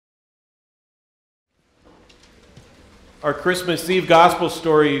Our Christmas Eve gospel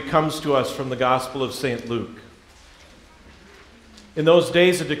story comes to us from the Gospel of St. Luke. In those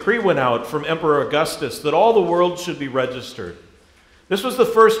days, a decree went out from Emperor Augustus that all the world should be registered. This was the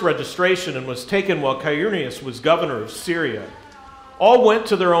first registration and was taken while Quirinius was governor of Syria. All went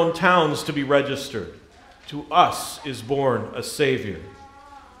to their own towns to be registered. To us is born a Savior,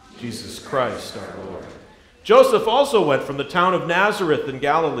 Jesus Christ our Lord. Joseph also went from the town of Nazareth in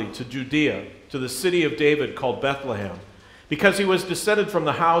Galilee to Judea, to the city of David called Bethlehem, because he was descended from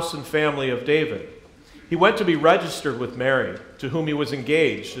the house and family of David. He went to be registered with Mary, to whom he was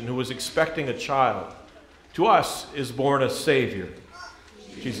engaged and who was expecting a child. To us is born a Savior,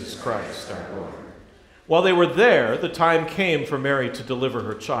 Jesus Christ our Lord. While they were there, the time came for Mary to deliver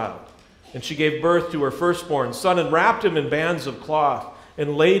her child. And she gave birth to her firstborn son and wrapped him in bands of cloth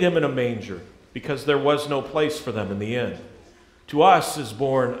and laid him in a manger, because there was no place for them in the inn. To us is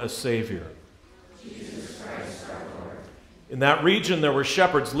born a Savior, Jesus Christ our Lord. In that region there were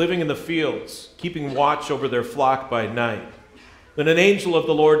shepherds living in the fields, keeping watch over their flock by night. Then an angel of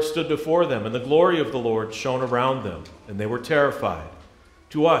the Lord stood before them, and the glory of the Lord shone around them, and they were terrified.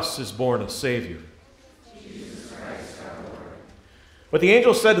 To us is born a Savior, Jesus Christ our Lord. But the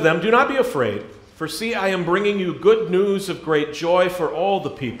angel said to them, "Do not be afraid, for see, I am bringing you good news of great joy for all the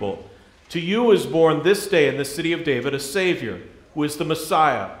people. To you is born this day in the city of David a Savior, who is the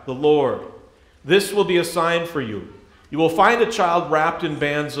Messiah, the Lord. This will be a sign for you. You will find a child wrapped in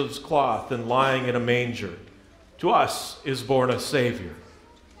bands of cloth and lying in a manger. To us is born a Savior,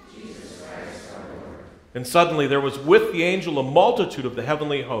 Jesus Christ our Lord." And suddenly there was with the angel a multitude of the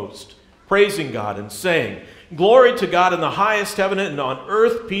heavenly host, praising God and saying, "Glory to God in the highest heaven, and on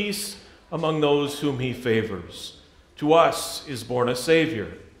earth peace among those whom he favors. To us is born a Savior,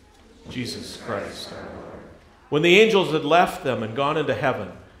 Jesus Christ our Lord." When the angels had left them and gone into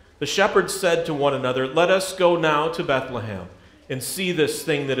heaven, the shepherds said to one another, "Let us go now to Bethlehem and see this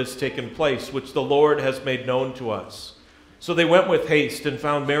thing that has taken place, which the Lord has made known to us." So they went with haste and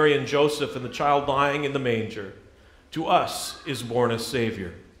found Mary and Joseph and the child lying in the manger. To us is born a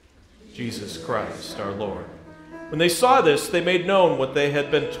Savior, Jesus Christ our Lord. When they saw this, they made known what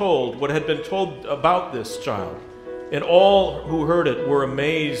had been told about this child. And all who heard it were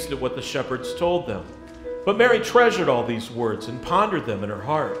amazed at what the shepherds told them. But Mary treasured all these words and pondered them in her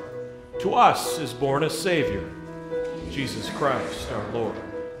heart. To us is born a Savior, Jesus Christ our Lord.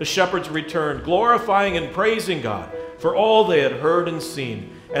 The shepherds returned, glorifying and praising God for all they had heard and seen,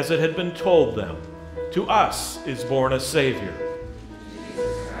 as it had been told them. To us is born a Savior,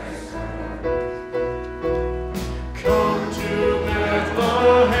 Jesus Christ our Lord. Come to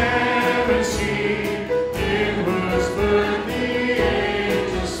Bethlehem and see,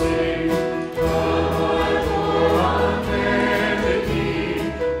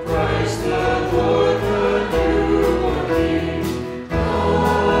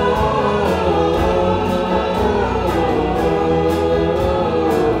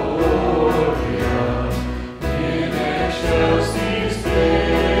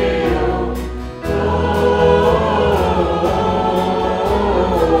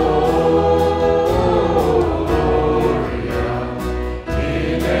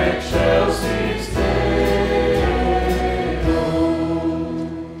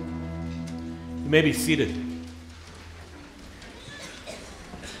 be seated.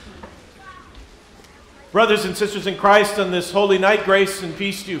 Brothers and sisters in Christ, on this holy night, grace and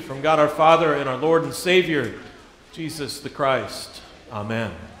peace to you from God our Father and our Lord and Savior, Jesus the Christ.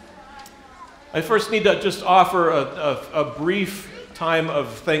 Amen. I first need to just offer a brief time of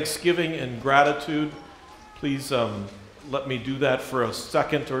thanksgiving and gratitude. Please let me do that for a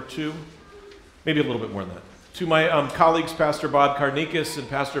second or two, maybe a little bit more than that. To my colleagues, Pastor Bob Karnikas and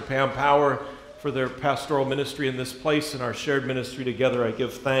Pastor Pam Power, for their pastoral ministry in this place and our shared ministry together, I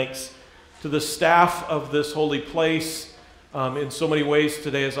give thanks. To the staff of this holy place, in so many ways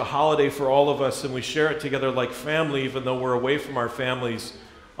today is a holiday for all of us, and we share it together like family, even though we're away from our families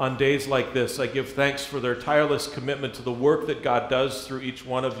on days like this. I give thanks for their tireless commitment to the work that God does through each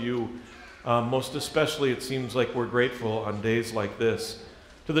one of you. Most especially, it seems like we're grateful on days like this.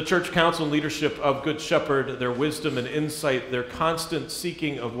 To the church council and leadership of Good Shepherd, their wisdom and insight, their constant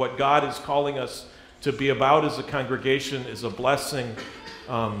seeking of what God is calling us to be about as a congregation is a blessing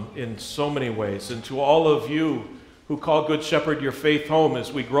in so many ways. And to all of you who call Good Shepherd your faith home,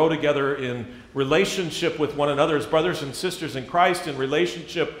 as we grow together in relationship with one another as brothers and sisters in Christ, in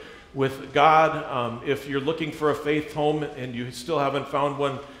relationship with God. If you're looking for a faith home and you still haven't found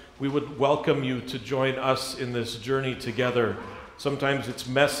one, we would welcome you to join us in this journey together. Sometimes it's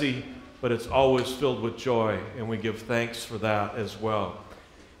messy, but it's always filled with joy, and we give thanks for that as well.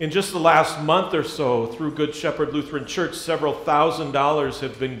 In just the last month or so, through Good Shepherd Lutheran Church, several $1,000s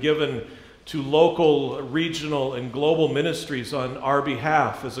have been given to local, regional, and global ministries on our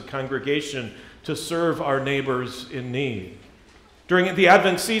behalf as a congregation to serve our neighbors in need. During the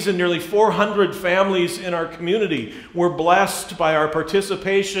Advent season, nearly 400 families in our community were blessed by our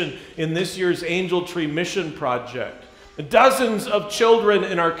participation in this year's Angel Tree Mission Project. Dozens of children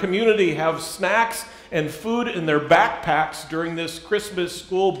in our community have snacks and food in their backpacks during this Christmas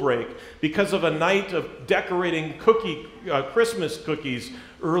school break because of a night of decorating Christmas cookies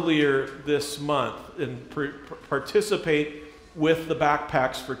earlier this month, and participate with the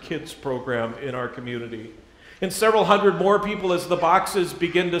Backpacks for Kids program in our community. And several hundred more people as the boxes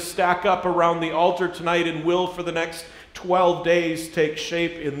begin to stack up around the altar tonight and will for the next 12 days take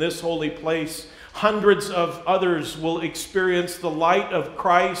shape in this holy place. Hundreds of others will experience the light of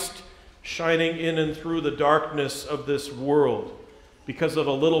Christ shining in and through the darkness of this world because of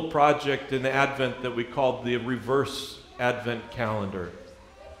a little project in Advent that we called the Reverse Advent Calendar.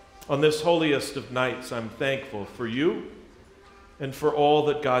 On this holiest of nights, I'm thankful for you and for all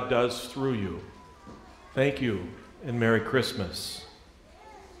that God does through you. Thank you, and Merry Christmas.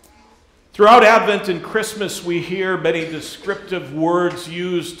 Throughout Advent and Christmas, we hear many descriptive words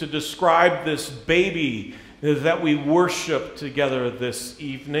used to describe this baby that we worship together this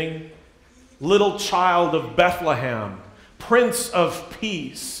evening. Little Child of Bethlehem, Prince of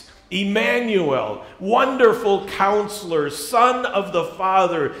Peace, Emmanuel, Wonderful Counselor, Son of the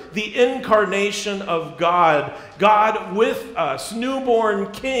Father, the Incarnation of God, God with us,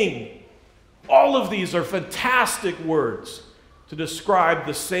 Newborn King. All of these are fantastic words to describe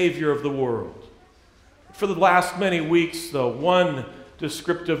the Savior of the world. For the last many weeks, though, one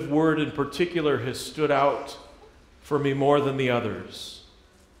descriptive word in particular has stood out for me more than the others.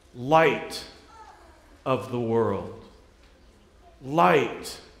 Light of the world.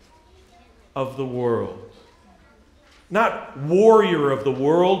 Light of the world. Not warrior of the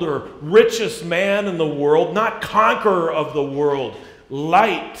world or richest man in the world, not conqueror of the world.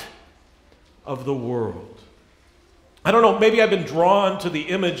 Light of the world. I don't know, maybe I've been drawn to the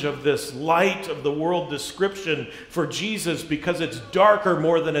image of this light of the world description for Jesus because it's darker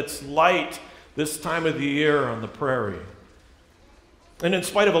more than it's light this time of the year on the prairie. And in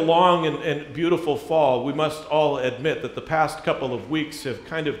spite of a long and beautiful fall, we must all admit that the past couple of weeks have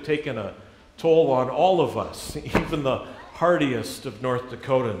kind of taken a toll on all of us, even the hardiest of North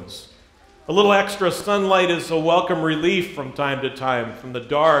Dakotans. A little extra sunlight is a welcome relief from time to time from the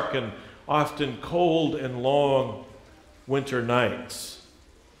dark and often cold and long winter nights.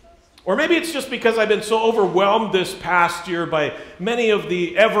 Or maybe it's just because I've been so overwhelmed this past year by many of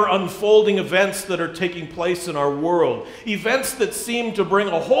the ever-unfolding events that are taking place in our world. Events that seem to bring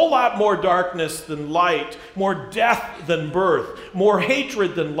a whole lot more darkness than light, more death than birth, more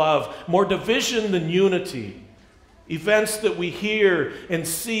hatred than love, more division than unity. Events that we hear and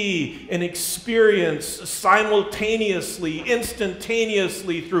see and experience simultaneously,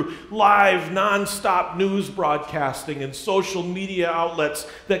 instantaneously through live, non-stop news broadcasting and social media outlets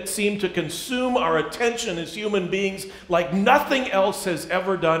that seem to consume our attention as human beings like nothing else has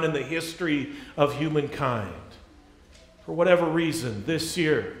ever done in the history of humankind. For whatever reason, this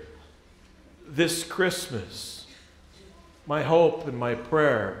year, this Christmas, my hope and my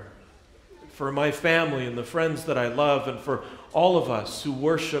prayer for my family and the friends that I love, and for all of us who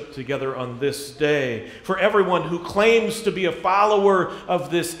worship together on this day, for everyone who claims to be a follower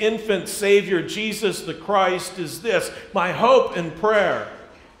of this infant Savior, Jesus the Christ, is this: my hope and prayer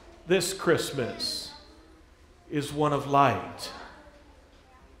this Christmas is one of light.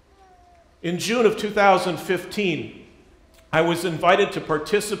 In June of 2015, I was invited to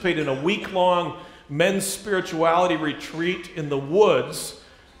participate in a week-long men's spirituality retreat in the woods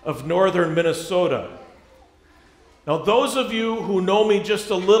of northern Minnesota. Now, those of you who know me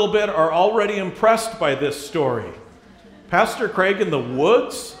just a little bit are already impressed by this story. Pastor Craig in the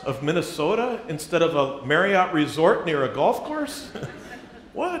woods of Minnesota instead of a Marriott resort near a golf course?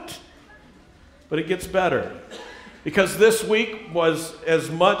 What? But it gets better. Because this week was as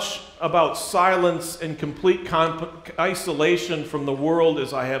much about silence and complete isolation from the world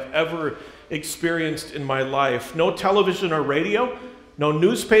as I have ever experienced in my life. No television or radio, no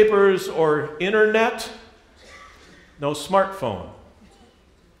newspapers or internet, no smartphone.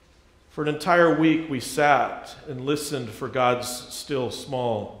 For an entire week, we sat and listened for God's still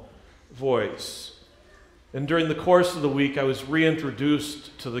small voice. And during the course of the week, I was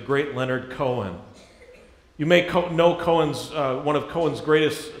reintroduced to the great Leonard Cohen. You may know one of Cohen's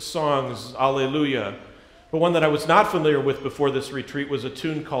greatest songs, Alleluia. But one that I was not familiar with before this retreat was a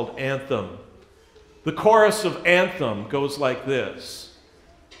tune called Anthem. The chorus of Anthem goes like this: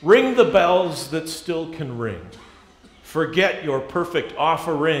 Ring the bells that still can ring. Forget your perfect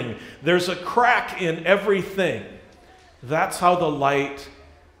offering. There's a crack in everything. That's how the light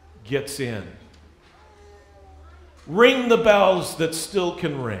gets in. Ring the bells that still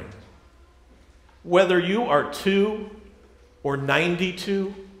can ring. Whether you are 2 or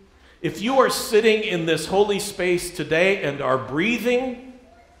 92, if you are sitting in this holy space today and are breathing,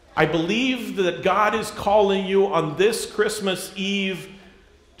 I believe that God is calling you on this Christmas Eve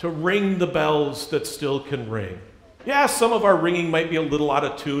to ring the bells that still can ring. Yeah, some of our ringing might be a little out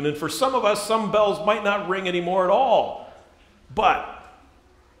of tune, and for some of us, some bells might not ring anymore at all. But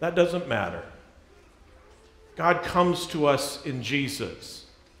that doesn't matter. God comes to us in Jesus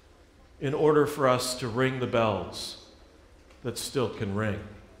in order for us to ring the bells that still can ring.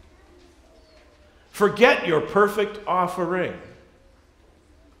 Forget your perfect offering.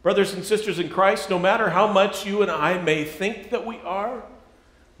 Brothers and sisters in Christ, no matter how much you and I may think that we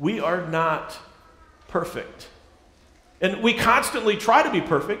are not perfect. And we constantly try to be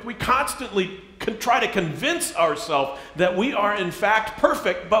perfect. We constantly try to convince ourselves that we are in fact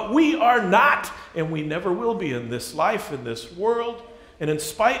perfect, but we are not, and we never will be in this life, in this world. And in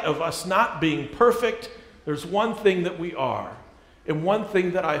spite of us not being perfect, there's one thing that we are, and one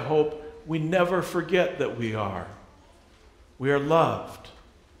thing that I hope we never forget that we are. We are loved.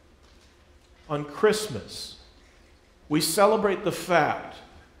 On Christmas, we celebrate the fact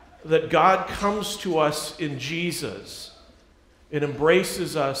that God comes to us in Jesus and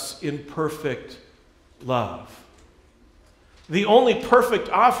embraces us in perfect love. The only perfect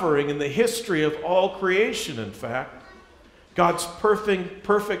offering in the history of all creation, in fact. God's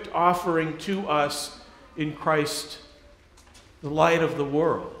perfect offering to us in Christ, the light of the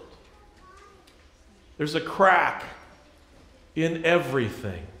world. There's a crack in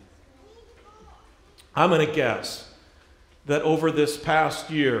everything. I'm going to guess that over this past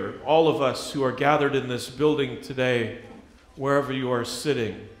year, all of us who are gathered in this building today, wherever you are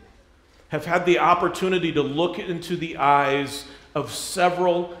sitting, have had the opportunity to look into the eyes of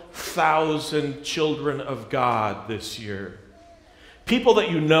several thousand children of God this year. People that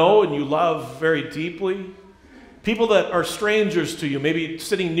you know and you love very deeply. People that are strangers to you, maybe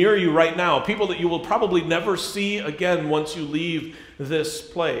sitting near you right now. People that you will probably never see again once you leave this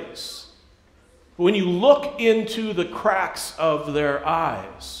place. When you look into the cracks of their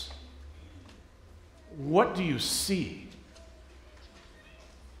eyes, what do you see?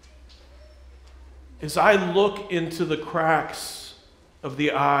 As I look into the cracks of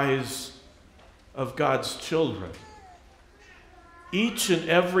the eyes of God's children, each and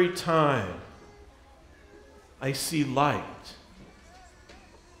every time I see light.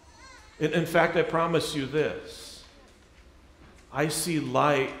 In fact, I promise you this. I see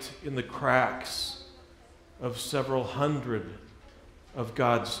light in the cracks of several hundred of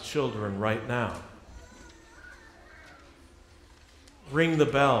God's children right now. Ring the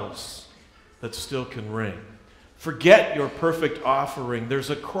bells that still can ring. Forget your perfect offering. There's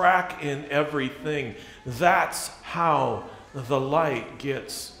a crack in everything. That's how the light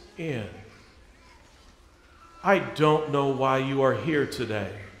gets in. I don't know why you are here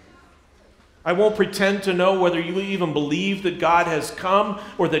today. I won't pretend to know whether you even believe that God has come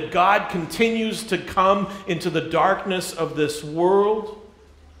or that God continues to come into the darkness of this world,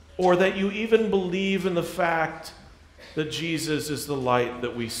 or that you even believe in the fact that Jesus is the light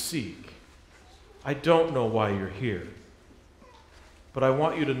that we seek. I don't know why you're here, but I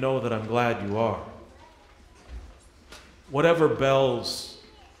want you to know that I'm glad you are. Whatever bells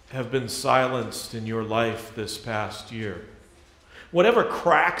have been silenced in your life this past year, whatever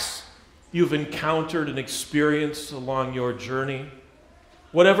cracks you've encountered and experienced along your journey,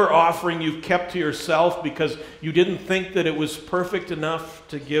 whatever offering you've kept to yourself because you didn't think that it was perfect enough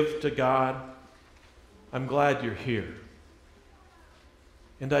to give to God, I'm glad you're here.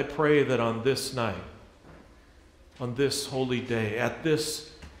 And I pray that on this night, on this holy day, at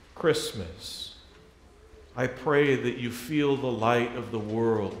this Christmas, I pray that you feel the light of the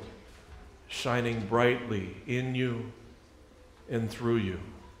world shining brightly in you and through you.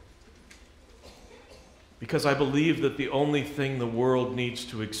 Because I believe that the only thing the world needs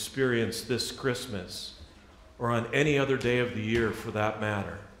to experience this Christmas, or on any other day of the year for that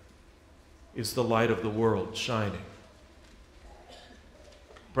matter, is the light of the world shining.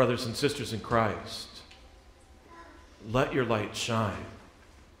 Brothers and sisters in Christ, let your light shine.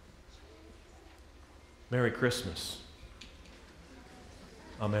 Merry Christmas.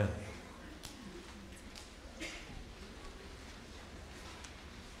 Amen.